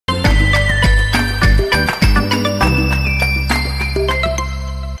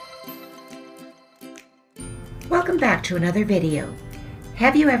back to another video.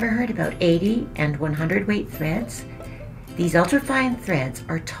 Have you ever heard about 80 and 100 weight threads? These ultrafine threads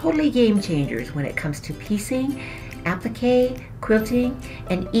are totally game changers when it comes to piecing, applique, quilting,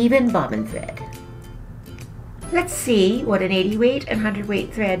 and even bobbin thread. Let's see what an 80 weight and 100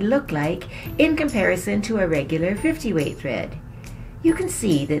 weight thread look like in comparison to a regular 50 weight thread. You can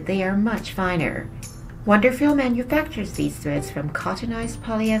see that they are much finer. WonderFil manufactures these threads from cottonized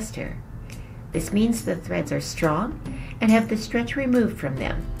polyester. This means the threads are strong and have the stretch removed from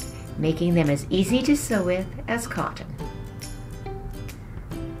them, making them as easy to sew with as cotton.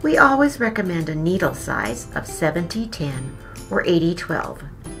 We always recommend a needle size of 70-10 or 80-12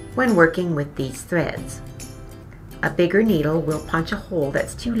 when working with these threads. A bigger needle will punch a hole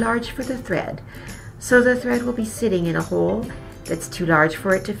that's too large for the thread, so the thread will be sitting in a hole that's too large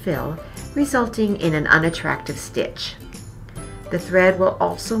for it to fill, resulting in an unattractive stitch. The thread will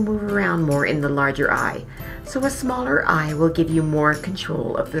also move around more in the larger eye, so a smaller eye will give you more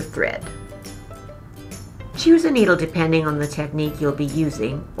control of the thread. Choose a needle depending on the technique you'll be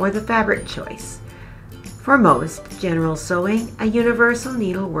using or the fabric choice. For most general sewing, a universal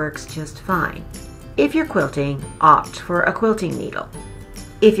needle works just fine. If you're quilting, opt for a quilting needle.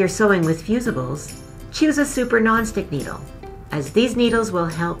 If you're sewing with fusibles, choose a super non-stick needle, as these needles will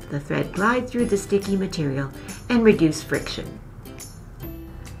help the thread glide through the sticky material and reduce friction.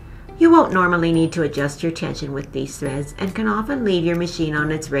 You won't normally need to adjust your tension with these threads and can often leave your machine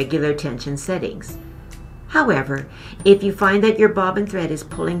on its regular tension settings. However, if you find that your bobbin thread is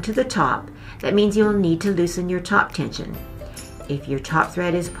pulling to the top, that means you'll need to loosen your top tension. If your top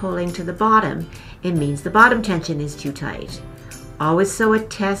thread is pulling to the bottom, it means the bottom tension is too tight. Always sew a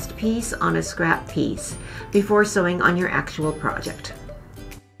test piece on a scrap piece before sewing on your actual project.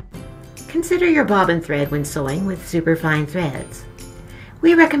 Consider your bobbin thread when sewing with superfine threads.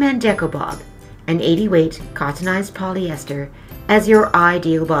 We recommend DecoBob, an 80 weight cottonized polyester, as your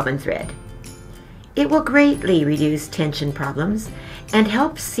ideal bobbin thread. It will greatly reduce tension problems and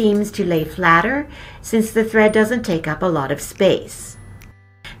help seams to lay flatter since the thread doesn't take up a lot of space.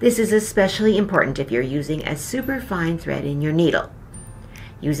 This is especially important if you're using a superfine thread in your needle.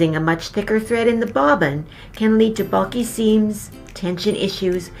 Using a much thicker thread in the bobbin can lead to bulky seams, tension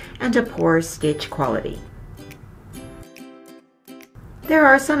issues, and a poor stitch quality. There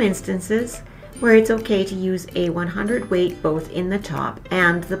are some instances where it's okay to use a 100 weight both in the top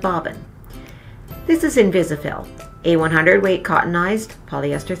and the bobbin. This is WonderFil, a 100 weight cottonized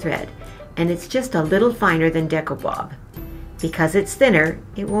polyester thread, and it's just a little finer than DecoBob. Because it's thinner,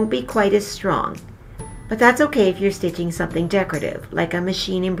 it won't be quite as strong, but that's okay if you're stitching something decorative, like a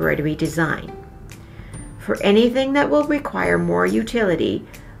machine embroidery design. For anything that will require more utility,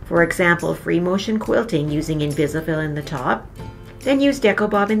 for example free motion quilting using WonderFil in the top, then use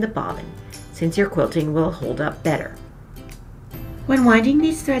DecoBob in the bobbin, since your quilting will hold up better. When winding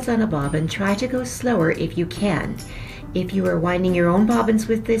these threads on a bobbin, try to go slower if you can. If you are winding your own bobbins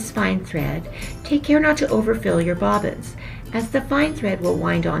with this fine thread, take care not to overfill your bobbins, as the fine thread will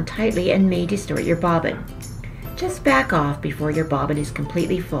wind on tightly and may distort your bobbin. Just back off before your bobbin is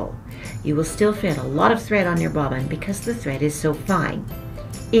completely full. You will still fit a lot of thread on your bobbin because the thread is so fine.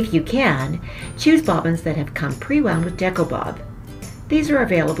 If you can, choose bobbins that have come pre-wound with DecoBob. These are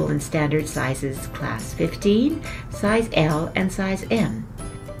available in standard sizes class 15, size L, and size M.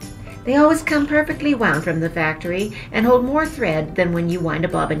 They always come perfectly wound from the factory and hold more thread than when you wind a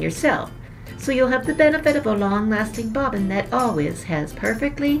bobbin yourself, so you'll have the benefit of a long-lasting bobbin that always has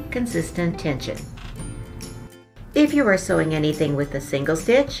perfectly consistent tension. If you are sewing anything with a single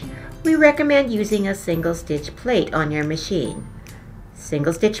stitch, we recommend using a single stitch plate on your machine.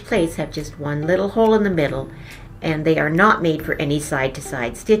 Single stitch plates have just one little hole in the middle, and they are not made for any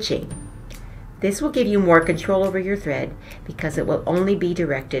side-to-side stitching. This will give you more control over your thread because it will only be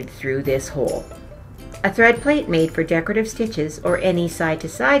directed through this hole. A thread plate made for decorative stitches or any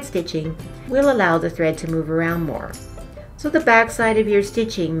side-to-side stitching will allow the thread to move around more, so the back side of your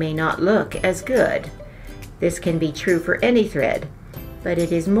stitching may not look as good. This can be true for any thread, but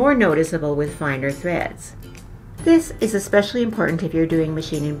it is more noticeable with finer threads. This is especially important if you're doing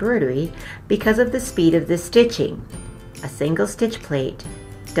machine embroidery because of the speed of the stitching. A single stitch plate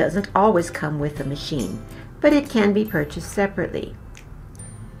doesn't always come with the machine, but it can be purchased separately.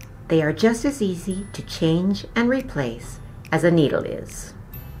 They are just as easy to change and replace as a needle is.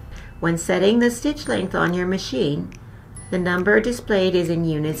 When setting the stitch length on your machine, the number displayed is in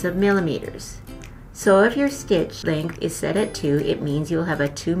units of millimeters. So if your stitch length is set at 2, it means you'll have a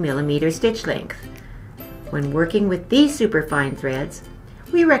 2 millimeter stitch length. When working with these superfine threads,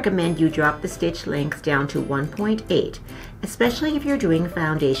 we recommend you drop the stitch length down to 1.8, especially if you're doing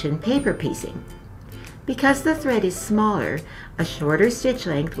foundation paper piecing. Because the thread is smaller, a shorter stitch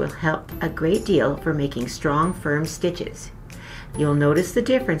length will help a great deal for making strong, firm stitches. You'll notice the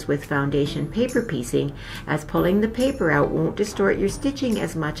difference with foundation paper piecing, as pulling the paper out won't distort your stitching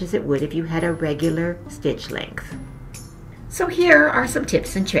as much as it would if you had a regular stitch length. So here are some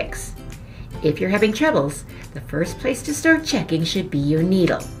tips and tricks. If you're having troubles, the first place to start checking should be your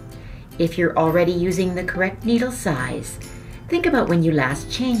needle. If you're already using the correct needle size, think about when you last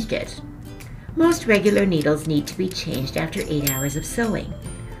changed it. Most regular needles need to be changed after 8 hours of sewing.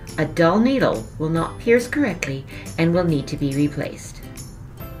 A dull needle will not pierce correctly and will need to be replaced.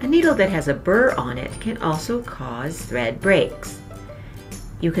 A needle that has a burr on it can also cause thread breaks.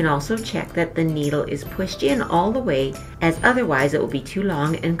 You can also check that the needle is pushed in all the way, as otherwise it will be too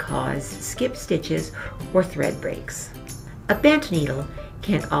long and cause skip stitches or thread breaks. A bent needle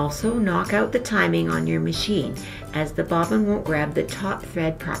can also knock out the timing on your machine, as the bobbin won't grab the top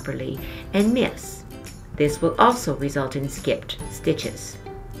thread properly and miss. This will also result in skipped stitches.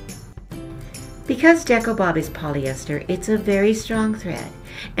 Because DecoBob is polyester, it's a very strong thread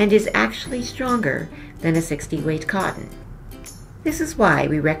and is actually stronger than a 60 weight cotton. This is why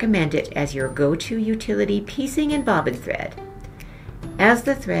we recommend it as your go-to utility piecing and bobbin thread. As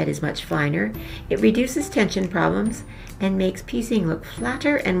the thread is much finer, it reduces tension problems and makes piecing look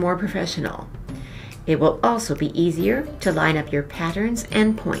flatter and more professional. It will also be easier to line up your patterns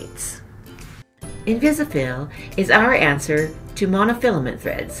and points. WonderFil is our answer to monofilament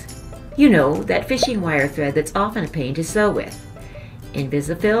threads. You know, that fishing wire thread that's often a pain to sew with.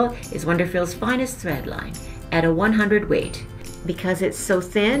 WonderFil is WonderFil's finest thread line at a 100 weight. Because it's so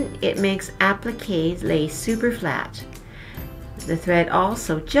thin, it makes appliques lay super flat. The thread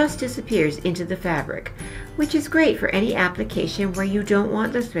also just disappears into the fabric, which is great for any application where you don't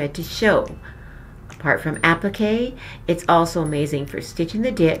want the thread to show. Apart from applique, it's also amazing for stitching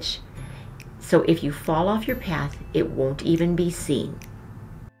the ditch, so if you fall off your path, it won't even be seen.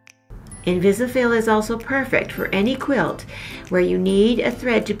 WonderFil is also perfect for any quilt where you need a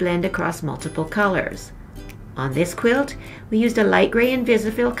thread to blend across multiple colors. On this quilt, we used a light gray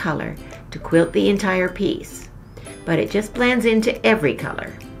WonderFil color to quilt the entire piece, but it just blends into every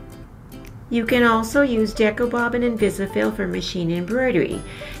color. You can also use DecoBob and WonderFil for machine embroidery,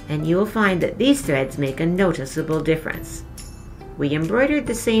 and you'll find that these threads make a noticeable difference. We embroidered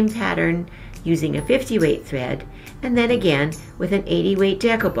the same pattern using a 50 weight thread, and then again with an 80 weight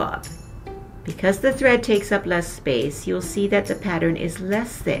DecoBob. Because the thread takes up less space, you'll see that the pattern is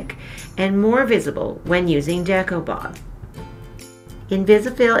less thick and more visible when using DecoBob.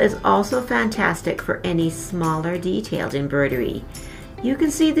 WonderFil is also fantastic for any smaller detailed embroidery. You can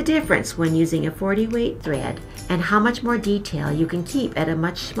see the difference when using a 40 weight thread and how much more detail you can keep at a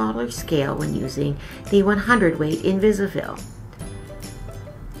much smaller scale when using the 100 weight WonderFil.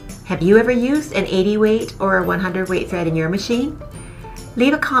 Have you ever used an 80 weight or a 100 weight thread in your machine?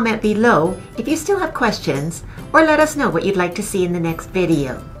 Leave a comment below if you still have questions, or let us know what you'd like to see in the next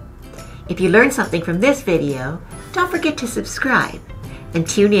video. If you learned something from this video, don't forget to subscribe and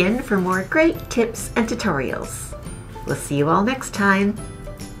tune in for more great tips and tutorials. We'll see you all next time.